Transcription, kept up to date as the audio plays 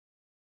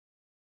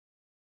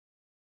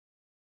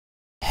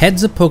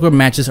Heads-up poker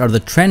matches are the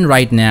trend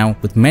right now,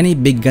 with many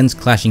big guns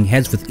clashing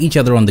heads with each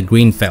other on the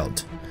green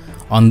felt.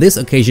 On this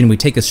occasion, we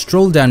take a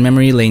stroll down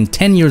memory lane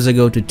 10 years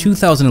ago to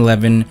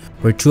 2011,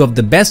 where two of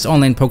the best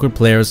online poker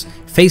players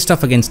faced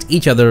off against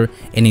each other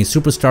in a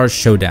Superstars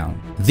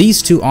showdown.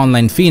 These two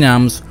online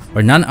phenoms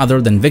were none other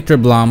than Viktor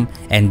Blom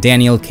and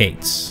Daniel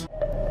Cates.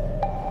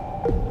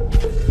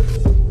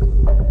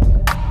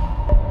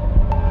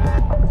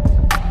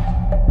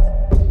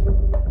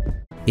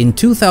 In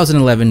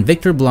 2011,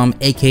 Viktor Blom,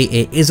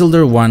 aka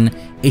Isildur1,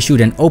 issued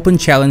an open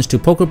challenge to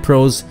poker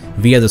pros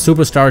via the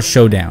Superstars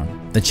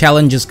Showdown. The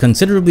challenge's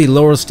considerably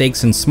lower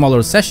stakes and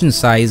smaller session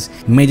size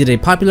made it a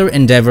popular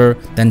endeavor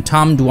than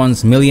Tom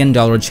Dwan's $1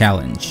 million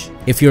challenge.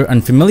 If you're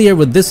unfamiliar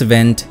with this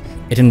event,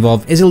 it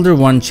involved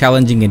Isildur1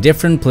 challenging a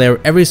different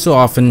player every so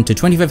often to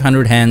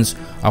 2,500 hands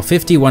of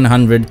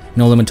 5,100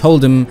 no limit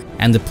hold'em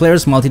and the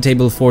player's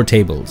multi-table 4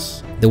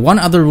 tables. The one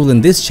other rule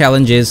in this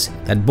challenge is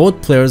that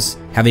both players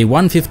have a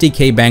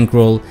 150k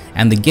bankroll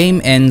and the game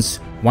ends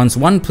once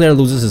one player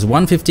loses his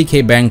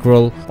 150k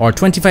bankroll or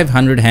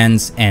 2,500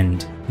 hands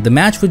end. The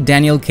match with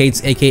Daniel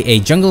Cates,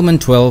 aka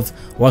Jungleman12,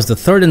 was the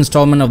third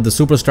installment of the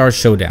Superstars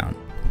Showdown.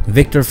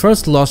 Viktor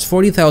first lost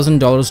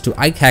 $40,000 to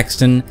Ike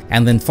Haxton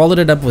and then followed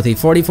it up with a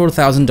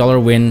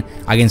 $44,000 win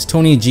against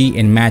Tony G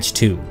in match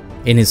 2.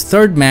 In his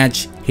third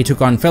match, he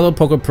took on fellow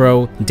poker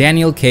pro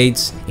Daniel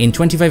Cates in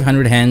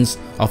 2,500 hands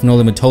of no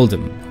limit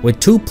hold'em. With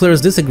two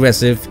players this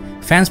aggressive,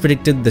 fans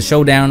predicted the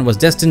showdown was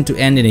destined to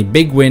end in a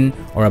big win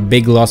or a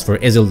big loss for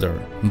Isildur.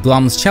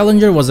 Blom's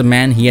challenger was a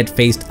man he had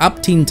faced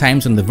up teen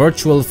times on the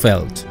virtual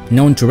felt.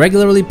 Known to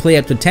regularly play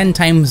up to 10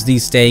 times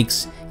these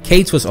stakes,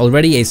 Cates was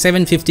already a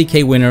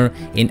 750k winner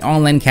in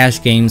online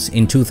cash games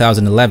in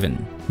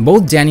 2011.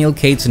 Both Daniel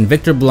Cates and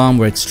Viktor Blom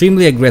were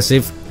extremely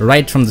aggressive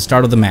right from the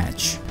start of the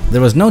match. There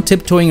was no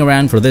tiptoeing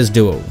around for this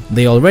duo.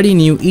 They already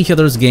knew each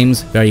other's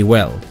games very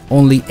well.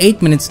 Only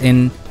 8 minutes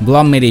in,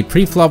 Blom made a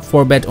pre-flop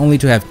 4-bet only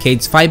to have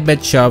Cates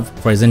 5-bet shove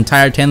for his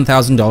entire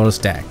 $10,000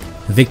 stack.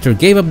 Viktor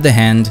gave up the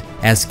hand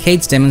as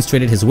Cates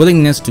demonstrated his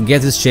willingness to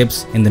get his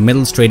chips in the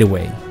middle straight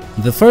away.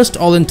 The first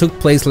all-in took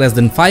place less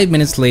than 5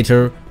 minutes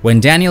later when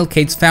Daniel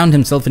Cates found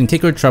himself in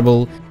kicker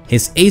trouble,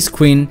 his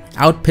ace-queen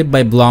outpipped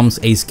by Blom's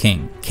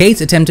ace-king.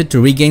 Cates attempted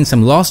to regain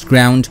some lost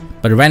ground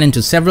but ran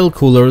into several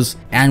coolers,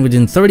 and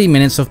within 30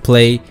 minutes of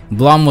play,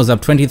 Blom was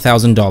up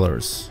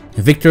 $20,000.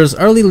 Viktor's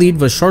early lead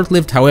was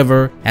short-lived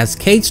however, as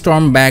Cates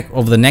stormed back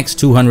over the next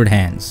 200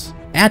 hands.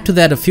 Add to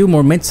that a few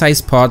more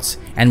mid-sized pots,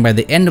 and by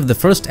the end of the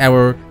first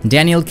hour,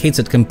 Daniel Cates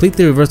had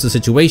completely reversed the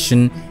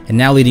situation and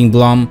now leading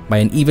Blom by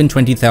an even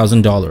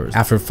 $20,000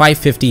 after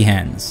 550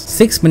 hands.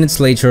 6 minutes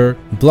later,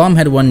 Blom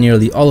had won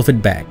nearly all of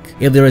it back.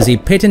 If there is a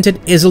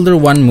patented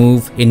Isildur1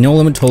 move in no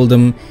limit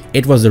hold'em,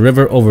 it was the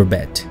river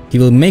overbet. He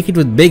will make it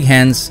with big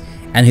hands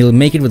and he'll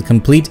make it with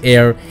complete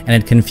air, and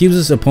it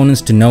confuses opponents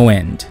to no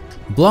end.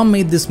 Blom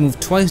made this move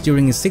twice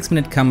during his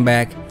 6-minute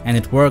comeback and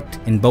it worked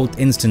in both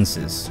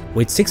instances.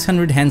 With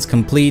 600 hands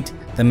complete,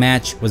 the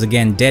match was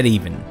again dead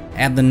even.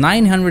 At the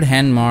 900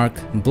 hand mark,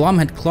 Blom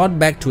had clawed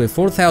back to a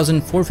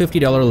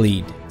 $4,450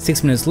 lead.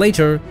 6 minutes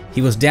later,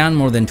 he was down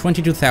more than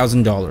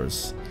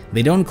 $22,000.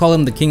 They don't call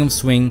him the king of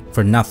swing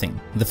for nothing.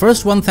 The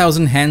first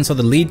 1,000 hands saw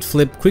the lead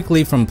flip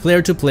quickly from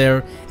player to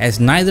player as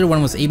neither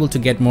one was able to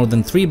get more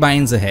than 3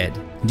 buy-ins ahead.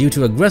 Due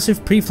to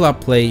aggressive pre-flop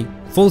play,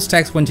 full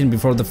stacks went in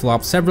before the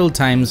flop several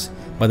times,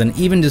 but an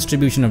even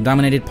distribution of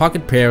dominated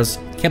pocket pairs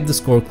kept the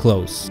score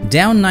close.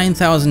 Down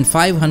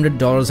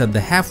 $9,500 at the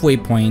halfway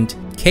point,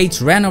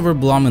 Cates ran over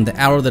Blom in the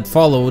hour that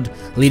followed,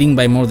 leading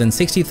by more than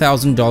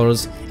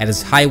 $60,000 at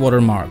his high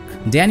water mark.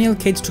 Daniel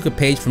Cates took a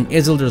page from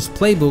Isildur's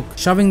playbook,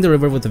 shoving the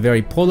river with a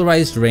very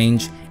polarized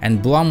range,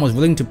 and Blom was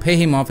willing to pay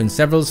him off in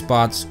several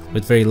spots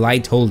with very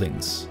light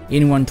holdings.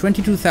 In one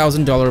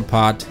 $22,000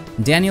 pot,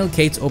 Daniel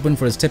Cates opened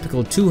for his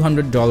typical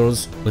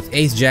 $200 with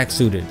ace-jack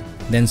suited,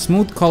 then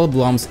smooth called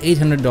Blom's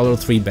 $800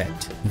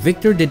 3-bet.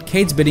 Viktor did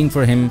Cates bidding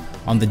for him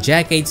on the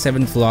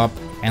Jack-8-7 flop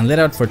and let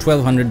out for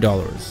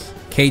 $1,200.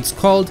 Cates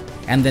called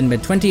and then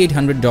bet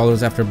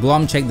 $2,800 after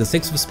Blom checked the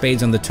 6 of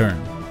spades on the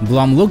turn.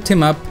 Blom looked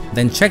him up,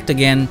 then checked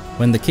again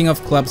when the king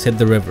of clubs hit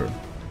the river.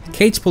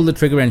 Cates pulled the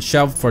trigger and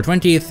shoved for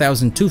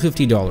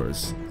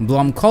 $28,250.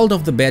 Blom called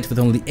off the bet with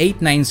only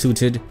 8-9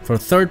 suited for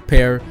third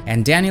pair,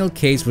 and Daniel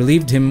Cates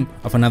relieved him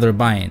of another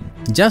buy-in.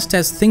 Just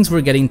as things were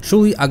getting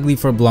truly ugly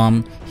for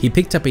Blom, he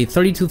picked up a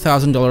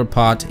 $32,000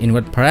 pot in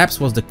what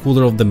perhaps was the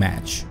cooler of the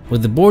match.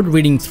 With the board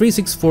reading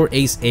 3-6-4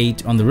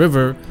 ace-8 on the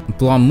river,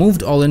 Blom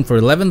moved all in for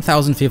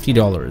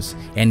 $11,050,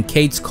 and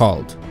Cates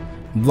called.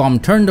 Blom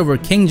turned over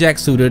king-jack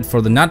suited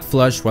for the nut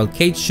flush while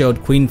Cates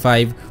showed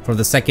queen-5 for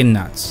the second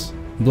nuts.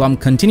 Blom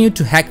continued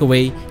to hack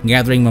away,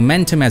 gathering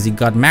momentum as he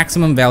got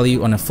maximum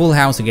value on a full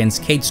house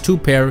against Cates'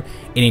 2-pair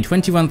in a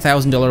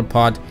 $21,000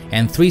 pot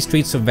and 3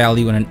 streets of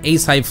value on an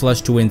ace-high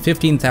flush to win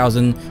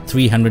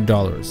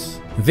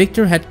 $15,300.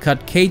 Viktor had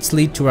cut Cates'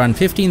 lead to around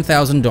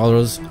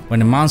 $15,000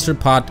 when a monster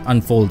pot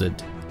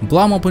unfolded.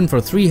 Blom opened for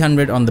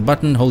 $300 on the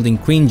button holding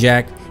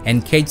queen-jack,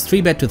 and Cates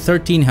 3-bet to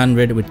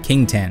 $1,300 with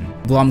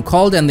king-10. Blom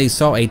called and they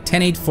saw a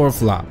 10-8-4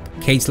 flop.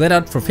 Cates led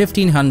out for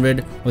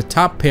 1500 with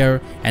top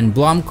pair, and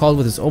Blom called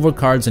with his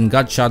overcards and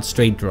gut shot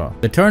straight draw.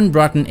 The turn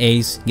brought an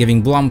ace,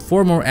 giving Blom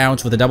 4 more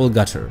outs with a double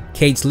gutter.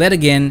 Cates led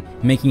again,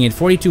 making it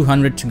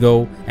 4200 to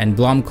go, and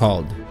Blom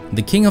called.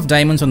 The king of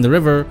diamonds on the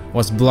river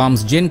was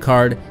Blom's gin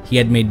card. He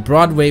had made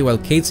Broadway while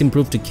Cates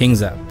improved to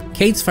kings up.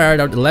 Cates fired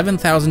out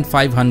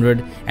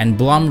 11,500 and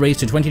Blom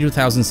raised to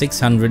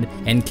 22,600,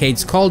 and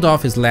Cates called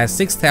off his last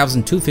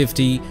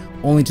 6,250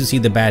 only to see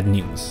the bad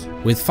news.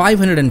 With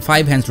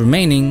 505 hands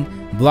remaining,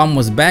 Blom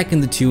was back in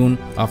the tune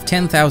of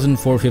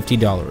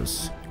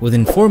 $10,450.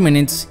 Within 4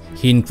 minutes,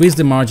 he increased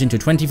the margin to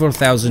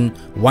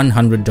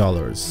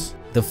 $24,100.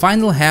 The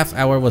final half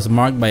hour was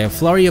marked by a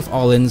flurry of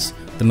all-ins,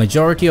 the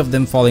majority of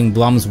them falling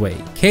Blom's way.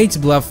 Cates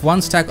bluffed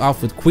one stack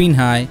off with queen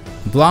high,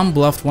 Blom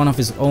bluffed one of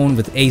his own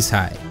with ace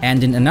high,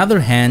 and in another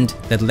hand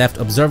that left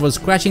observers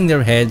scratching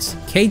their heads,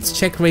 Cates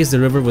check-raised the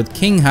river with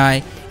king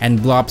high,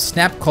 and Blom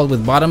snap called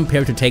with bottom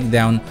pair to take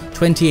down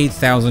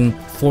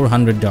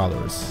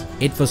 $28,400.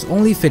 It was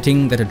only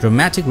fitting that a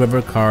dramatic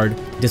river card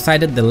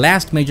decided the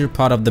last major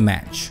pot of the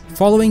match.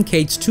 Following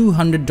Cates'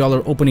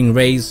 $200 opening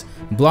raise,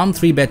 Blom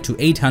 3-bet to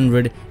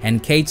 800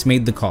 and Cates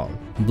made the call.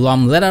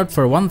 Blom led out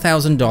for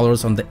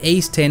 $1,000 on the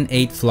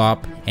ace-10-8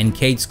 flop and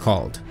Cates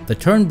called. The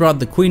turn brought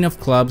the queen of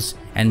clubs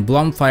and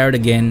Blom fired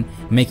again,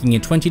 making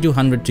it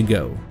 2200 to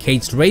go.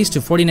 Cates raised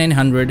to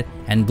 4900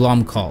 and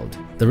Blom called.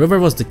 The river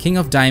was the king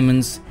of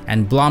diamonds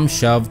and Blom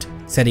shoved,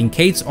 setting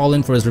Cates all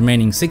in for his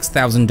remaining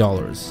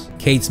 $6,000.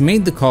 Cates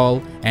made the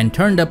call and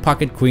turned up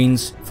pocket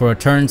queens for a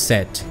turn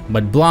set,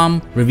 but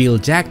Blom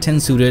revealed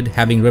Jack-10 suited,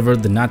 having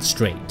rivered the nut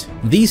straight.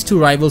 These two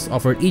rivals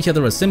offered each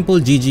other a simple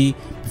GG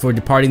before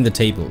departing the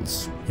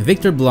tables.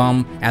 Viktor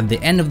Blom, at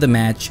the end of the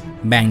match,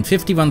 banged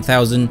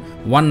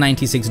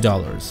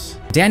 $51,196.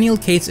 Daniel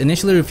Cates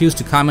initially refused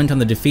to comment on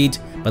the defeat,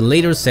 but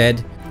later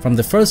said, "From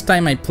the first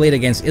time I played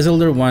against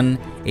Isildur1,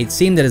 it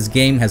seemed that his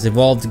game has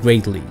evolved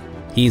greatly.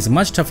 He is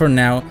much tougher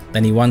now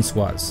than he once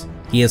was.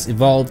 He has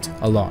evolved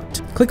a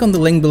lot." Click on the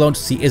link below to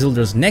see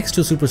Isildur's next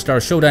 2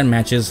 Superstar Showdown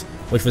matches,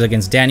 which was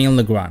against Daniel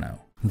Negreanu.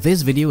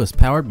 This video is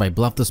powered by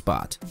Bluff the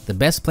Spot, the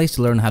best place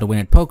to learn how to win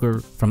at poker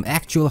from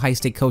actual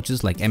high-stake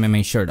coaches like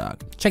MMA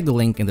Sherdog. Check the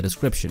link in the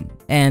description.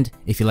 And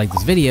if you like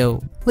this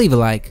video, leave a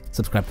like,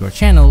 subscribe to our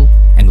channel,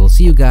 and we'll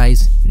see you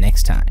guys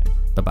next time.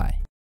 Bye-bye.